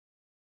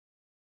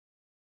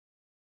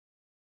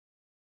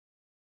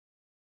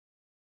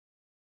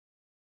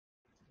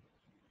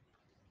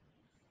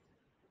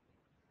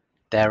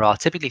There are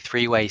typically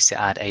 3 ways to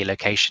add a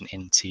location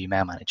into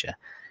Mail Manager.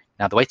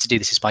 Now, the way to do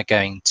this is by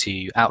going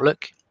to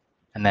Outlook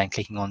and then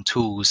clicking on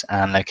Tools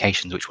and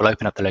Locations, which will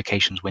open up the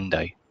Locations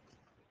window.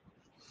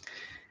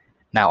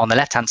 Now, on the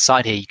left-hand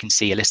side here, you can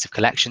see a list of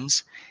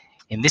collections.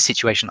 In this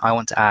situation, I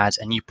want to add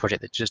a new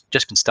project that's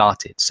just been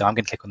started, so I'm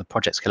going to click on the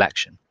Projects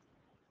collection.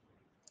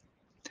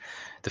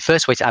 The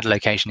first way to add a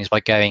location is by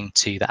going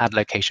to the Add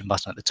Location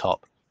button at the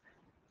top.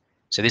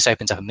 So this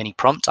opens up a mini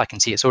prompt. I can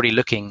see it's already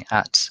looking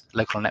at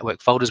local network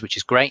folders, which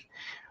is great,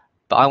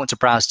 but I want to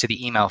browse to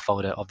the email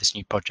folder of this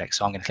new project.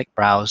 So I'm going to click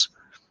Browse,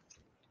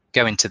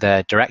 go into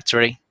the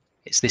directory.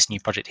 It's this new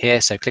project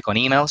here, so click on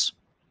Emails.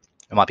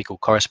 It might be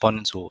called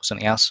Correspondence or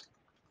something else.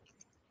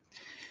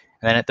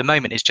 And then at the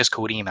moment, it's just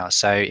called Emails.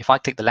 So if I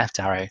click the left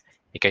arrow,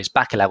 it goes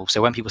back a level.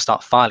 So when people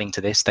start filing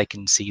to this, they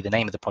can see the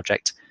name of the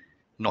project,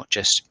 not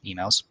just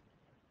emails.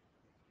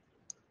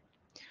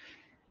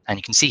 And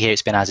you can see here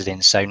it's been added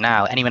in. So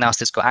now anyone else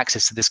that's got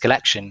access to this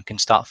collection can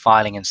start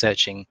filing and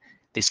searching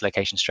this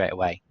location straight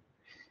away.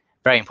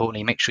 Very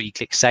importantly, make sure you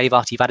click Save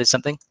after you've added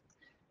something,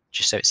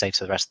 just so it saves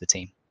for the rest of the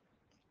team.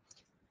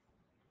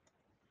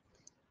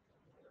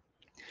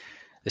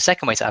 The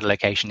second way to add a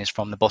location is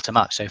from the bottom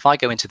up. So if I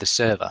go into the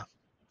server,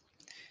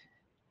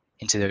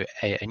 into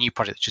a new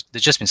project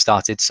that's just been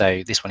started,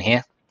 so this one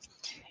here,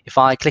 if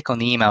I click on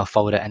the email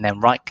folder and then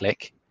right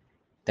click,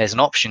 there's an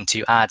option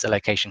to add a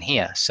location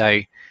here.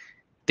 So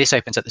this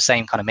opens up the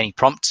same kind of mini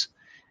prompt.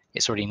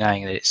 It's already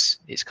knowing that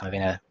it's kind of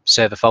in a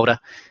server folder.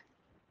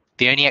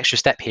 The only extra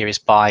step here is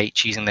by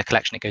choosing the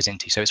collection it goes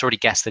into. So it's already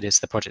guessed that it's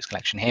the projects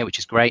collection here, which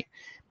is great.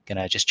 I'm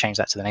going to just change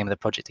that to the name of the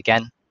project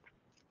again.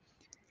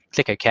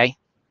 Click OK.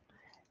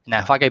 Now,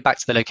 if I go back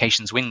to the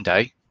locations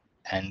window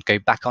and go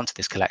back onto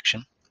this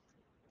collection,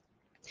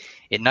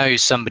 it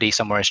knows somebody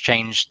somewhere has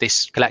changed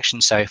this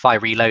collection. So if I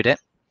reload it,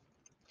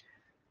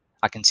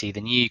 I can see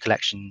the new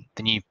collection,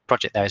 the new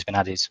project there has been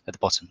added at the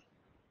bottom.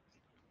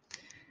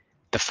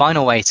 The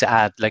final way to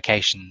add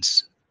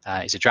locations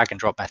is a drag and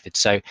drop method.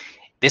 So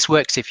this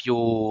works if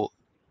your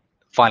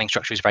filing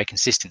structure is very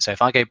consistent. So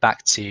if I go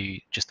back to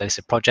just the list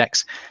of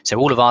projects, so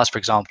all of ours, for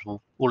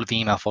example, all of the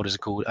email folders are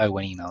called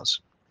O1 emails.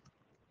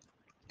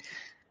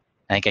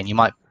 And again, you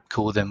might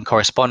call them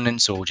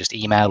correspondence or just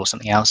email or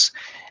something else.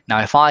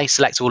 Now, if I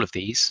select all of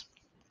these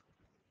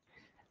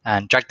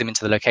and drag them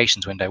into the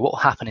locations window, what will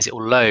happen is it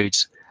will load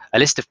a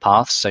list of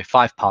paths, so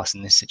 5 paths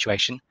in this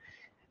situation,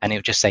 and it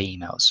will just say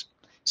emails.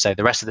 So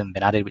the rest of them have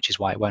been added, which is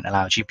why it won't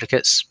allow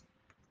duplicates,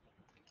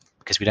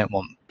 because we don't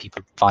want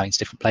people filing to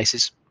different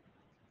places.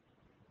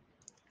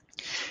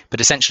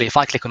 But essentially, if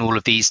I click on all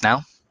of these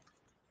now,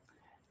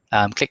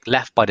 click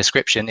left by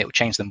description, it will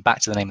change them back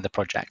to the name of the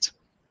project.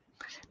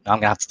 Now I'm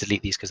going to have to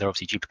delete these because they're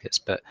obviously duplicates,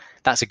 but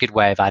that's a good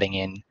way of adding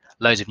in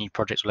loads of new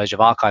projects, or loads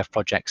of archive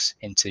projects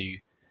into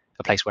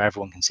a place where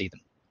everyone can see them.